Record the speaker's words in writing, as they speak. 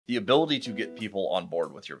The ability to get people on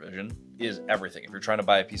board with your vision is everything. If you're trying to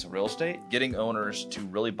buy a piece of real estate, getting owners to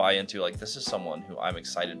really buy into, like, this is someone who I'm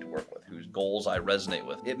excited to work with, whose goals I resonate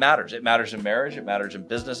with. It matters. It matters in marriage. It matters in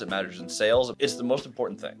business. It matters in sales. It's the most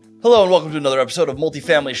important thing. Hello and welcome to another episode of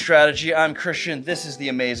Multifamily Strategy. I'm Christian. This is the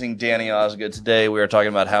amazing Danni Osgood. Today we are talking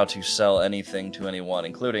about how to sell anything to anyone,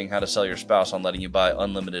 including how to sell your spouse on letting you buy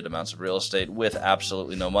unlimited amounts of real estate with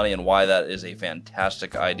absolutely no money, and why that is a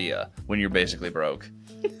fantastic idea when you're basically broke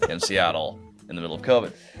in Seattle in the middle of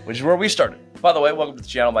COVID, which is where we started. By the way, welcome to the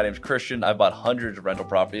channel. My name is Christian. I've bought hundreds of rental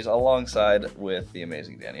properties alongside with the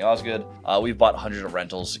amazing Danni Osgood. We've bought hundreds of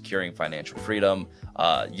rentals, securing financial freedom.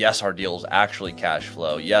 Yes, our deals actually cash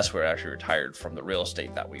flow. Yes, we're actually retired from the real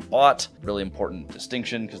estate that we bought. Really important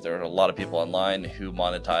distinction, because there are a lot of people online who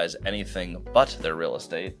monetize anything but their real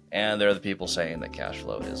estate, and they're the people saying that cash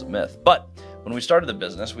flow is a myth. But when we started the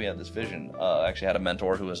business, we had this vision. I actually had a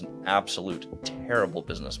mentor who was an absolute terrible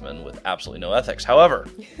businessman with absolutely no ethics. However,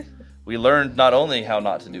 we learned not only how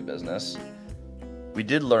not to do business, we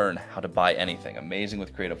did learn how to buy anything. Amazing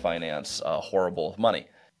with creative finance, horrible with money.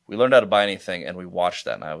 We learned how to buy anything, and we watched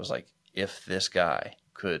that, and I was like, if this guy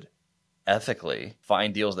could ethically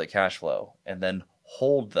find deals that cash flow and then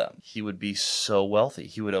hold them, he would be so wealthy.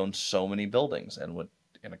 He would own so many buildings, and would,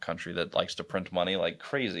 in a country that likes to print money like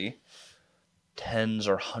crazy, tens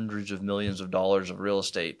or hundreds of millions of dollars of real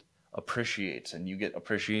estate appreciates, and you get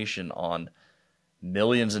appreciation on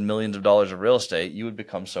millions and millions of dollars of real estate, you would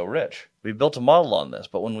become so rich. We built a model on this,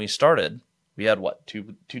 but when we started, we had what,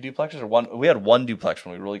 two duplexes or one? We had one duplex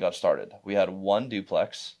when we really got started. We had one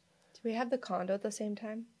duplex. Did we have the condo at the same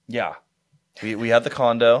time? Yeah. We had the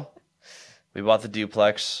condo. We bought the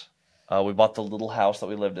duplex. We bought the little house that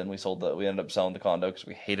we lived in. We ended up selling the condo because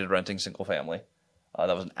we hated renting single family.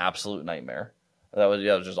 That was an absolute nightmare. It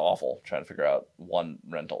was just awful trying to figure out one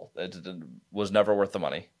rental. It was never worth the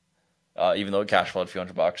money, even though it cash flowed a few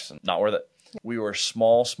 $100, and not worth it. We were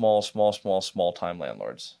small time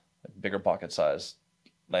landlords, like bigger pocket size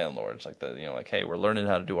landlords, like hey, we're learning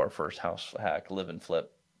how to do our first house hack, live and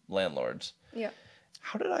flip landlords. Yeah.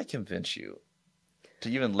 How did I convince you to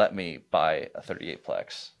even let me buy a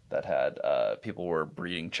 38-plex that had people were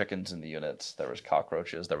breeding chickens in the units? There was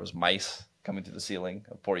cockroaches, there was mice coming through the ceiling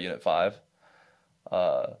of poor Unit 5.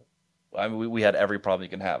 We had every problem you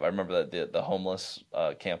can have. I remember that the homeless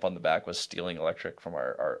camp on the back was stealing electric from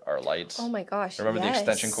our lights. Oh my gosh! Remember the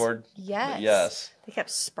extension cord? Yes. They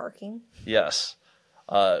kept sparking. Yes.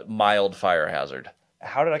 Mild fire hazard.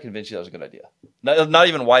 How did I convince you that was a good idea? Not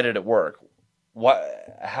even why did it work?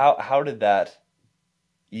 How did that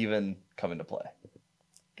even come into play?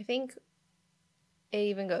 I think it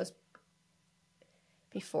even goes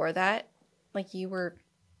before that. Like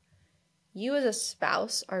you as a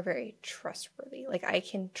spouse are very trustworthy. Like, I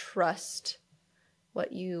can trust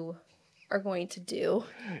what you are going to do.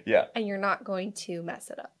 Yeah. And you're not going to mess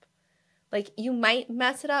it up. Like, you might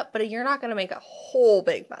mess it up, but you're not going to make a whole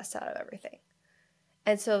big mess out of everything.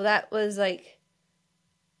 And so that was like,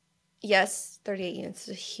 yes, 38 units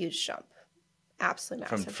is a huge jump. Absolutely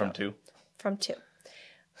massive From jump. two? From two.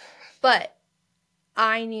 But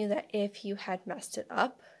I knew that if you had messed it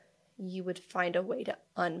up, you would find a way to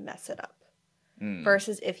unmess it up.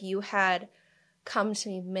 Versus if you had come to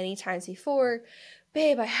me many times before,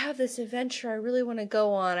 babe, I have this adventure I really want to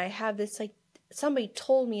go on. I have this, like, somebody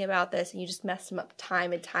told me about this, and you just mess them up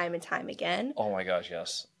time and time and time again. Oh my gosh,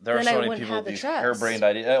 yes. There are so many people with these harebrained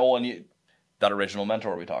ideas. Oh, and that original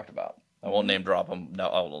mentor we talked about. I won't name drop him. No,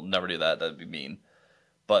 I will never do that. That'd be mean.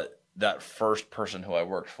 But that first person who I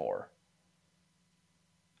worked for,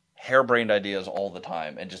 harebrained ideas all the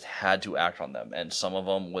time, and just had to act on them. And some of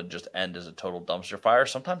them would just end as a total dumpster fire.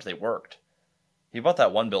 Sometimes they worked. He bought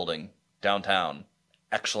that one building downtown.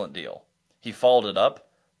 Excellent deal. He followed it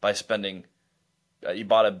up by spending, he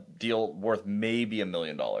bought a deal worth maybe $1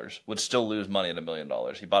 million. Would still lose money at $1 million.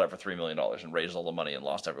 He bought it for $3 million and raised all the money and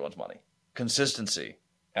lost everyone's money. Consistency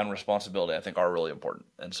and responsibility, I think, are really important.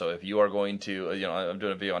 And so if you are going to, I'm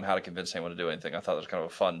doing a video on how to convince anyone to do anything. I thought it was kind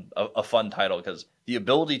of a fun title, because the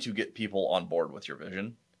ability to get people on board with your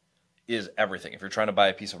vision is everything. If you're trying to buy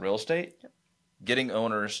a piece of real estate, getting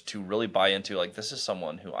owners to really buy into, like, this is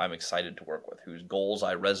someone who I'm excited to work with, whose goals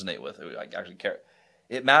I resonate with, who I actually care.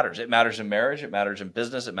 It matters. It matters in marriage. It matters in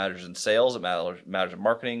business. It matters in sales. It matters in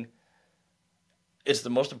marketing. It's the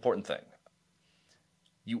most important thing.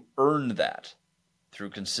 You earn that through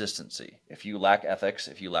consistency. If you lack ethics,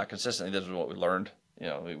 if you lack consistency, this is what we learned.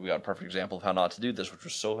 We got a perfect example of how not to do this, which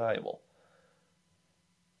was so valuable.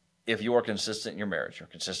 If you are consistent in your marriage, you're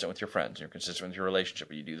consistent with your friends, you're consistent with your relationship,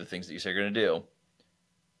 and you do the things that you say you're going to do,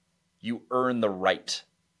 you earn the right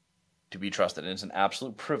to be trusted. And it's an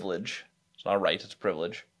absolute privilege. It's not a right, it's a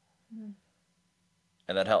privilege. Mm-hmm.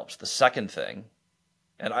 And that helps. The second thing,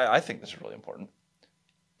 and I think this is really important,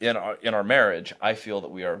 in our marriage, I feel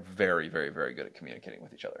that we are very, very, very good at communicating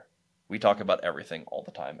with each other. We talk about everything all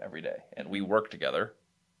the time, every day. And we work together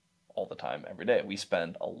all the time, every day. We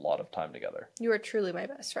spend a lot of time together. You are truly my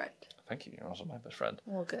best friend. Thank you. You're also my best friend.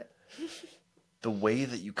 Well, good. The way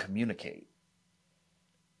that you communicate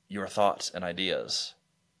your thoughts and ideas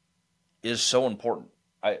is so important.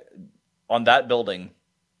 On that building,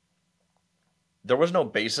 there was no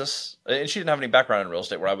basis, and she didn't have any background in real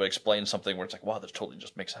estate where I would explain something where it's like, wow, this totally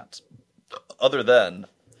just makes sense. Other than,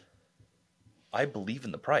 I believe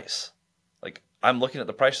in the price. Like, I'm looking at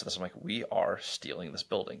the price of this. I'm like, we are stealing this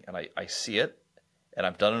building. And I see it, and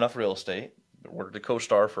I've done enough real estate. I worked at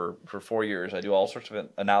CoStar for 4 years. I do all sorts of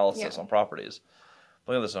analysis on properties.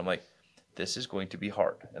 Look at this, and I'm like, this is going to be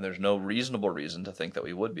hard. And there's no reasonable reason to think that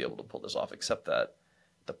we would be able to pull this off, except that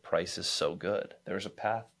the price is so good. There's a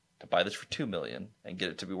path to buy this for $2 million and get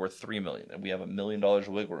it to be worth $3 million. And we have $1 million of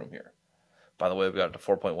wiggle room here. By the way, we got it to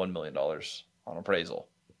 $4.1 million on appraisal.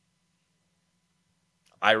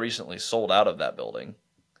 I recently sold out of that building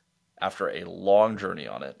after a long journey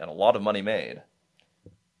on it and a lot of money made.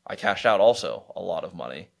 I cashed out also a lot of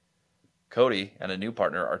money. Cody and a new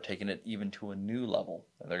partner are taking it even to a new level.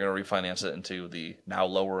 And they're going to refinance it into the now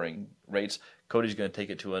lowering rates. Cody's going to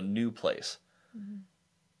take it to a new place. Mm-hmm.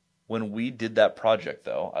 When we did that project,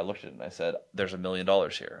 though, I looked at it and I said, there's $1 million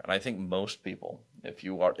here. And I think most people, if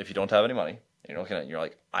you don't have any money, and you're looking at it and you're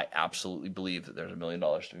like, I absolutely believe that there's $1 million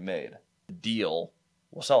to be made, the deal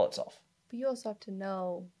will sell itself. But you also have to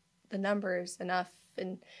know the numbers enough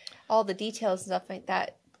and all the details and stuff like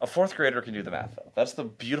that. A fourth grader can do the math, though. That's the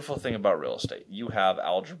beautiful thing about real estate. You have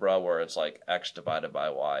algebra where it's like X divided by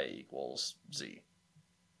Y equals Z.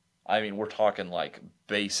 I mean, we're talking like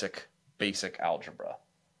basic algebra.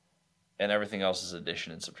 And everything else is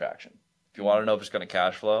addition and subtraction. If you want to know if it's going to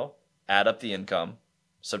cash flow, add up the income,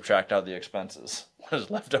 subtract out the expenses. What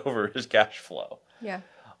is left over is cash flow. Yeah.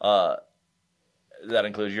 That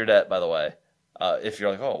includes your debt, by the way. If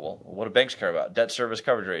you're like, oh, well, what do banks care about? Debt service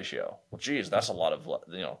coverage ratio. Well, geez, that's a lot of,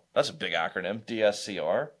 that's a big acronym,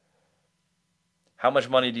 DSCR. How much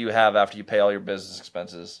money do you have after you pay all your business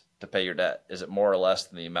expenses to pay your debt? Is it more or less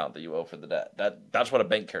than the amount that you owe for the debt? That's what a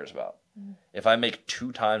bank cares about. Mm-hmm. If I make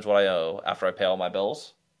 2 times what I owe after I pay all my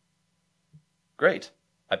bills, great.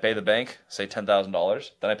 I pay the bank, say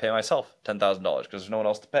 $10,000, then I pay myself $10,000 because there's no one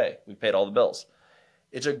else to pay. We paid all the bills.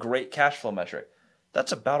 It's a great cash flow metric.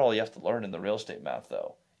 That's about all you have to learn in the real estate math,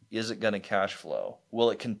 though. Is it going to cash flow? Will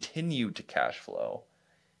it continue to cash flow?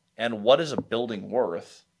 And what is a building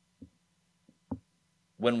worth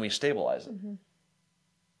when we stabilize it? Mm-hmm.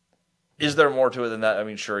 Is there more to it than that? I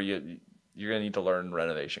mean, sure, you're going to need to learn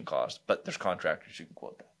renovation costs, but there's contractors who can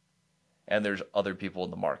quote that. And there's other people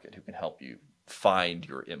in the market who can help you find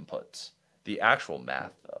your inputs. The actual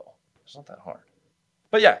math, though, it's not that hard.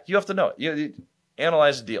 But yeah, you have to know it. You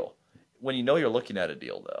analyze a deal. When you know you're looking at a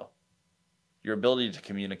deal, though, your ability to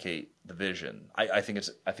communicate the vision, I think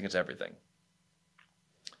it's everything.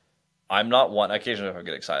 I'm not one. Occasionally, if I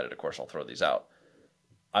get excited, of course, I'll throw these out.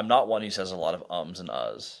 I'm not one who says a lot of ums and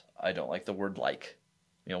uhs. I don't like the word like.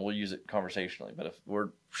 We'll use it conversationally, but if we're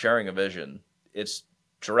sharing a vision, it's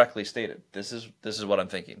directly stated. This is what I'm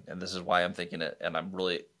thinking, and this is why I'm thinking it, and I'm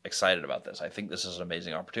really excited about this. I think this is an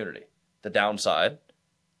amazing opportunity. The downside,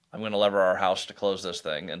 I'm going to lever our house to close this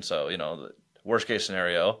thing. And so, the worst case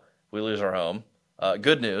scenario, we lose our home.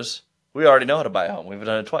 Good news, we already know how to buy a home. We've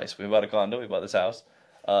done it twice. We bought a condo. We bought this house.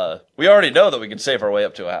 We already know that we can save our way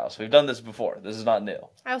up to a house. We've done this before. This is not new.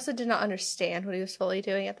 I also did not understand what he was fully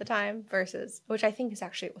doing at the time which I think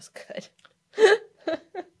was good.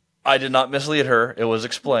 I did not mislead her. It was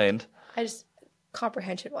explained. I just,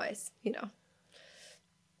 comprehension-wise,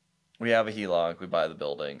 We have a HELOC. We buy the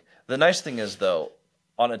building. The nice thing is, though,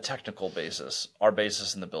 on a technical basis, our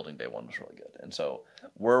basis in the building day one was really good. And so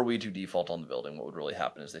were we to default on the building, what would really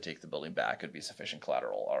happen is they take the building back. It'd be sufficient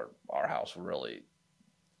collateral. Our house really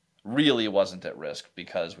wasn't at risk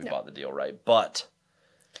because we bought the deal right. But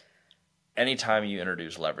anytime you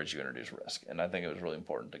introduce leverage, you introduce risk. And I think it was really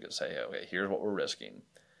important to say, okay, here's what we're risking.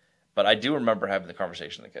 But I do remember having the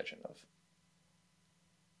conversation in the kitchen of,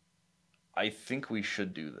 I think we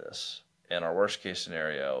should do this. And our worst case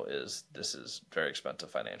scenario is this is very expensive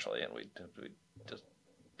financially, and we just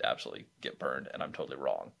absolutely get burned, and I'm totally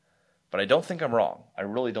wrong. But I don't think I'm wrong. I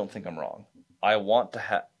really don't think I'm wrong. I want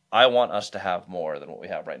us to have more than what we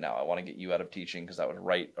have right now. I want to get you out of teaching because that was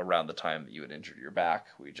right around the time that you had injured your back.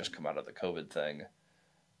 We had just come out of the COVID thing.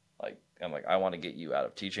 I want to get you out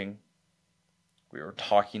of teaching. We were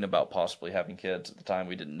talking about possibly having kids at the time.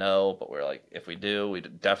 We didn't know, but we were like, if we do, we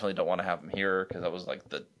definitely don't want to have them here because that was like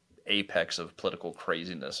the apex of political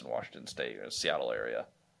craziness in Washington State, or Seattle area.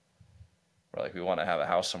 We're like, we want to have a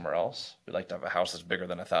house somewhere else. We'd like to have a house that's bigger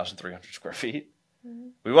than 1,300 square feet. Mm-hmm.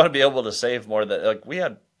 We want to be able to save more than, like, we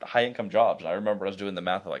had high income jobs. And I remember I was doing the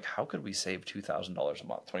math of like, how could we save $2,000 a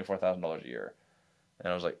month, $24,000 a year?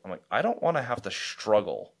 And I'm like, I don't want to have to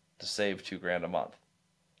struggle to save $2,000 a month.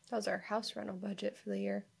 That was our house rental budget for the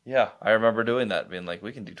year. Yeah, I remember doing that, being like,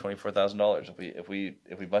 we can do $24,000 if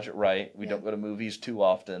we budget right. We don't go to movies too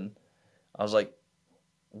often. I was like,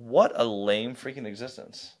 what a lame freaking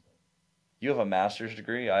existence. You have a master's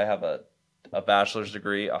degree. I have a bachelor's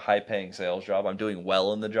degree, a high-paying sales job. I'm doing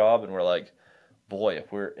well in the job, and we're like, boy,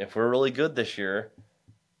 if we're really good this year,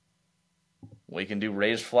 we can do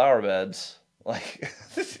raised flower beds. Like,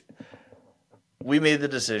 we made the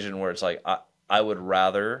decision where it's like, I would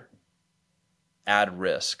rather add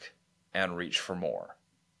risk and reach for more.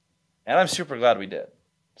 And I'm super glad we did.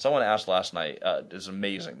 Someone asked last night, it's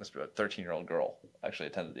amazing, this 13-year-old girl actually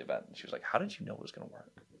attended the event. And she was like, how did you know it was going to work?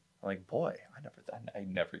 I'm like, boy, I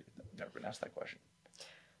never been asked that question.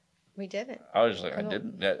 We didn't. I was just like, I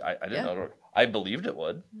didn't know it would work. I believed it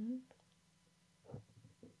would. Mm-hmm.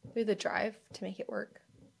 We had the drive to make it work.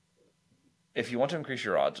 If you want to increase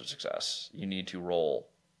your odds of success, you need to roll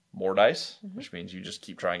more dice, mm-hmm. which means you just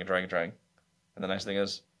keep trying and trying and trying. And the nice thing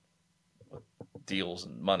is, with deals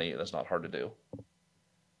and money, that's not hard to do.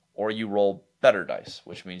 Or you roll better dice,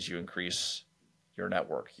 which means you increase your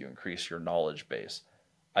network, you increase your knowledge base.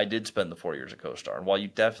 I did spend the 4 years at CoStar, and while you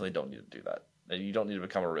definitely don't need to do that, you don't need to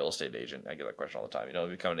become a real estate agent. I get that question all the time. You don't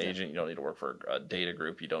need to become an agent. You don't need to work for a data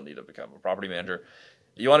group. You don't need to become a property manager.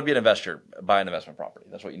 You want to be an investor, buy an investment property.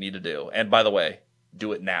 That's what you need to do. And by the way,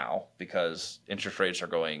 do it now because interest rates are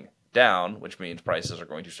going down, which means prices are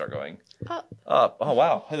going to start going up. Oh,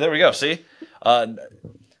 wow. There we go. See?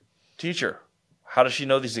 Teacher, how does she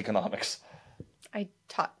know these economics? I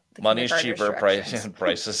taught the money is cheaper,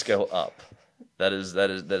 prices go up. That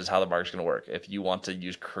is how the market's going to work. If you want to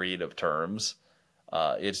use creative terms,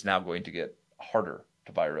 it's now going to get harder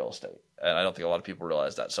to buy real estate. And I don't think a lot of people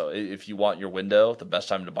realize that. So if you want your window, the best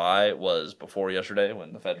time to buy was before yesterday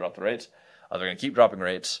when the Fed dropped the rates. They're going to keep dropping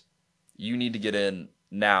rates. You need to get in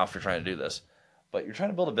now if you're trying to do this. But you're trying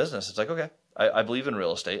to build a business. It's like, okay, I believe in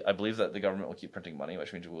real estate. I believe that the government will keep printing money,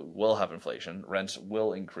 which means we will have inflation. Rents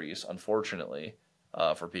will increase, unfortunately,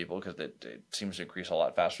 for people because it seems to increase a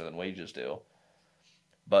lot faster than wages do.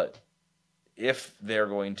 But if they're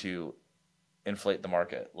going to inflate the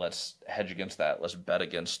market, let's hedge against that. Let's bet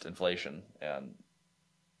against inflation, and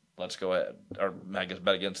let's go ahead, or I guess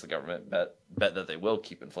bet against the government. Bet that they will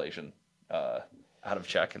keep inflation out of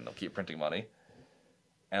check, and they'll keep printing money.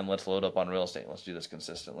 And let's load up on real estate. Let's do this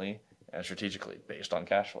consistently and strategically, based on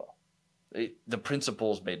cash flow. The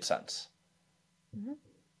principles made sense, mm-hmm.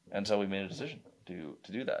 And so we made a decision to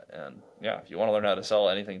do that. And yeah, if you want to learn how to sell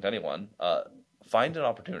anything to anyone, find an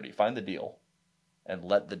opportunity, find the deal, and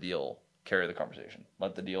let the deal carry the conversation.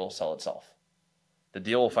 Let the deal sell itself. The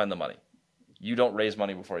deal will find the money. You don't raise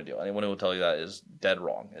money before a deal. Anyone who will tell you that is dead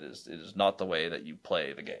wrong. It is not the way that you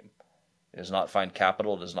play the game. It does not find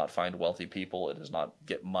capital. It does not find wealthy people. It does not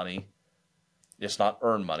get money. It's not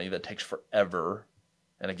earn money. That takes forever.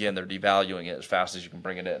 And again, they're devaluing it as fast as you can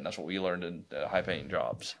bring it in. That's what we learned in high-paying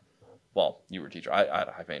jobs. Well, you were a teacher. I had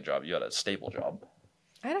a high-paying job. You had a stable job.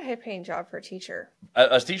 I had a high-paying job for a teacher.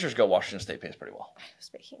 As teachers go, Washington State pays pretty well. I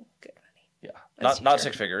was making good money. Yeah, not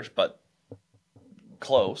six figures, but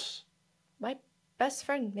close. My best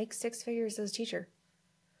friend makes 6 figures as a teacher.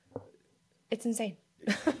 It's insane.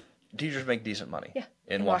 Teachers make decent money. Yeah,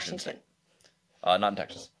 in Washington State. Not in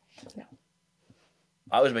Texas. No.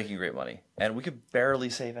 I was making great money, and we could barely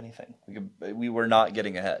save anything. We were not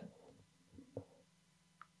getting ahead.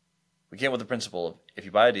 We came with the principle of if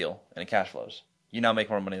you buy a deal and it cash flows, you now make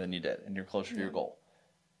more money than you did, and you're closer to your goal.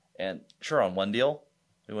 And sure, on one deal,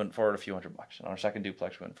 we went forward a few $100. And on our second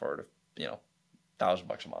duplex, we went forward $1,000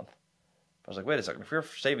 a month. But I was like, wait a second, if you're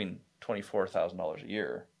saving $24,000 a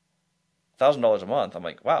year, $1,000 a month, I'm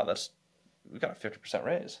like, wow, we got a 50%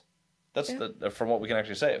 raise. That's from what we can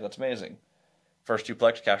actually save. That's amazing. First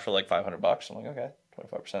duplex cash flow like $500. I'm like, okay,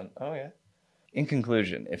 25%. Oh yeah. In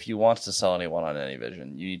conclusion, if you want to sell anyone on any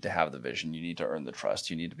vision, you need to have the vision. You need to earn the trust.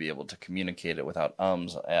 You need to be able to communicate it without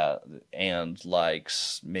and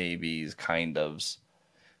likes, maybes, kind ofs.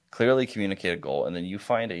 Clearly communicate a goal, and then you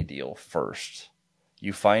find a deal first.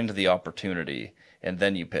 You find the opportunity, and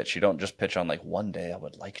then you pitch. You don't just pitch on like, one day I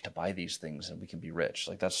would like to buy these things and we can be rich.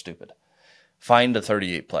 Like, that's stupid. Find a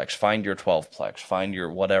 38-plex. Find your 12-plex. Find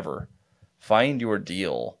your whatever. Find your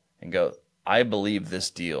deal and go, I believe this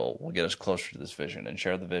deal will get us closer to this vision and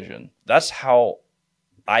share the vision. That's how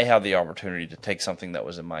I have the opportunity to take something that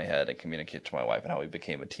was in my head and communicate to my wife, and how we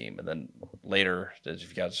became a team. And then later, as you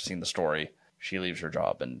guys have seen the story, she leaves her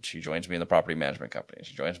job and she joins me in the property management company.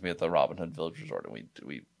 She joins me at the Robin Hood Village Resort, and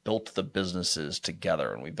we built the businesses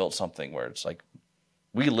together, and we built something where it's like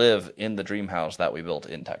we live in the dream house that we built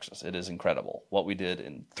in Texas. It is incredible. What we did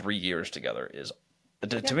in 3 years together is,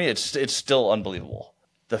 to me, it's still unbelievable.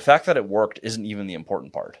 The fact that it worked isn't even the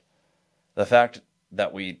important part. The fact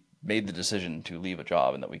that we made the decision to leave a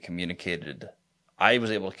job and that we communicated, I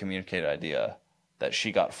was able to communicate an idea that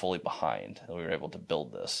she got fully behind, and we were able to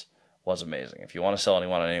build this, was amazing. If you want to sell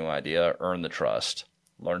anyone on any idea, earn the trust,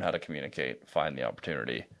 learn how to communicate, find the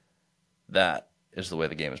opportunity. That is the way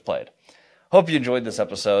the game is played. Hope you enjoyed this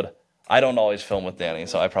episode. I don't always film with Danni,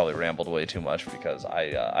 so I probably rambled way too much because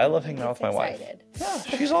I love hanging out with my wife. Yeah,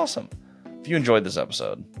 she's awesome. If you enjoyed this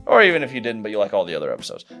episode, or even if you didn't, but you like all the other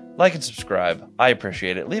episodes, like and subscribe. I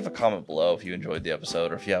appreciate it. Leave a comment below if you enjoyed the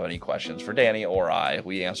episode, or if you have any questions for Danni or I.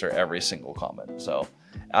 We answer every single comment. So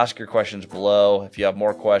ask your questions below. If you have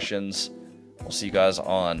more questions, we'll see you guys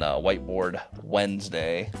on Whiteboard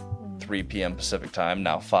Wednesday, 3 p.m. Pacific time,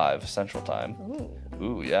 now 5 Central time.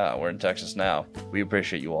 Ooh, yeah, we're in Texas now. We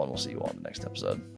appreciate you all, and we'll see you all in the next episode.